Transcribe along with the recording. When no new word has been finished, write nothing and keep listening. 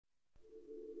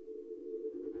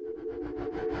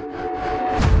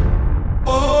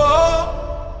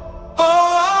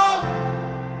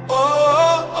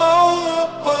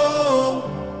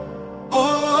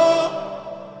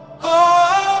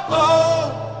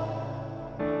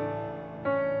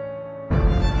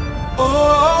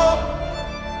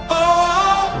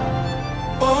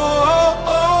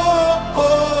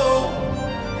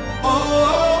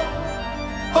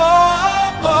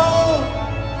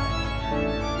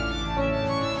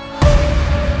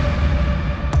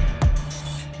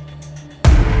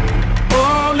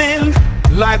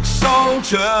like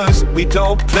soldiers, we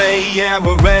don't play, yeah,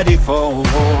 we're ready for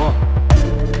war.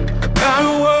 The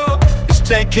power is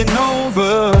taking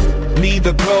over, need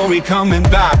the glory coming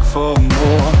back for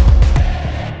more.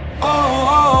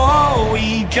 Oh,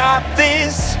 we got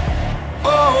this.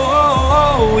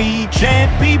 Oh, we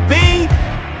can't be beat.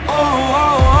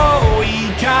 Oh,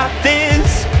 we got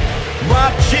this.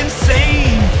 Watch and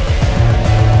see.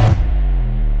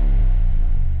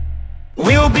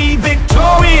 We'll be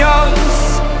victorious.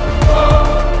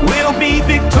 We'll be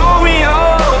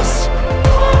victorious.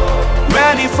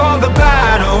 Ready for the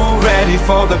battle, ready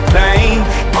for the pain.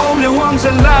 Only ones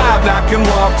alive that can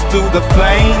walk through the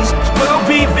flames. We'll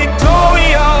be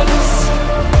victorious.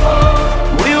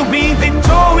 We'll be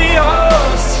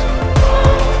victorious.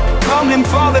 Coming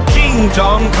for the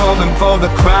kingdom, calling for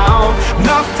the crown.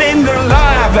 Nothing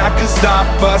alive that can stop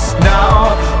us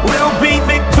now. We'll be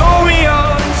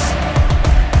victorious.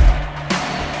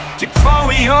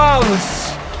 Victorious.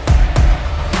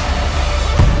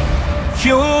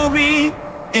 Fury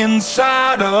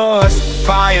inside us,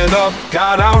 fired up,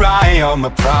 got our eye on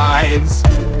the prize.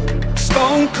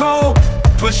 Stone cold,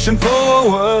 pushing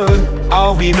forward,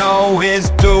 all we know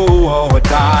is do or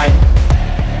die.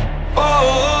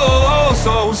 Oh,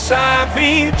 so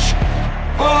savage.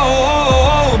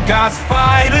 Oh, God's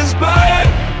fighters blood.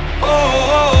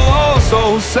 Oh,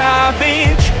 so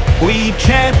savage. We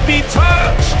can't be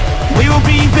touched. We'll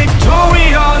be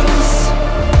victorious.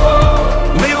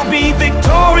 We'll be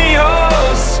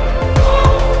victorious.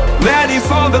 Ready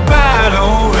for the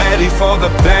battle, ready for the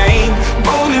pain.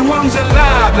 Only ones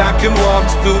alive that can walk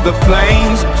through the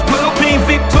flames. We'll be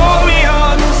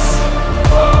victorious.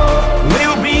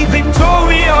 We'll be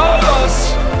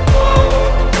victorious.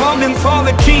 Coming for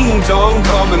the kingdom,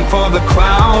 coming for the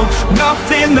crown.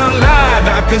 Nothing alive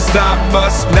that can stop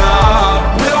us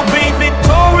now. We'll be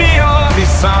victorious.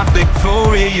 It's not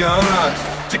victorious.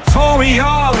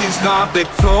 Victorious is not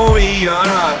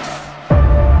victorious.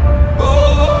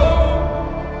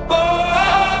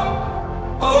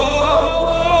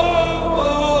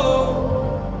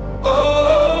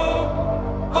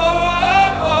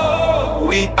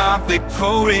 We are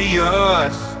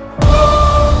victorious.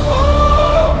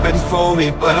 Ready for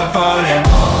it, ready for it.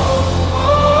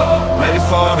 Ready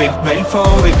for it, ready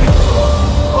for it.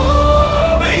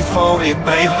 Ready for it,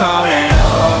 ready for it.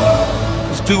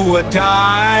 Let's do or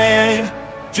die,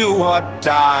 do or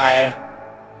die.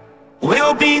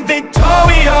 We'll be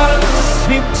victorious.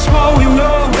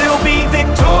 We'll be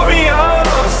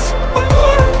victorious.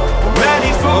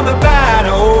 Ready for the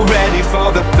battle, ready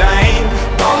for the pain.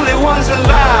 Only ones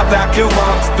alive that can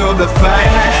walk through the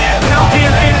flame. We'll be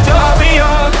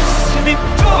victorious.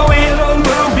 Victorious.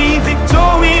 We'll be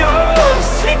victorious.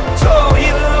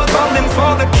 Victorious. Calling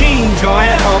for the king, joy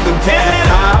and hope and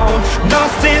down.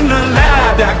 Nothing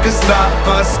alive that can stop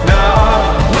us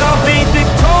now. We'll be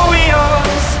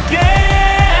victorious.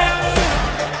 Yeah.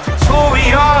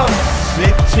 Victorious.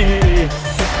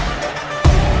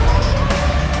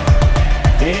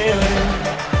 Yeah.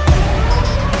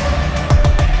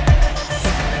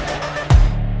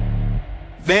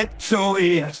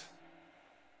 Victorious.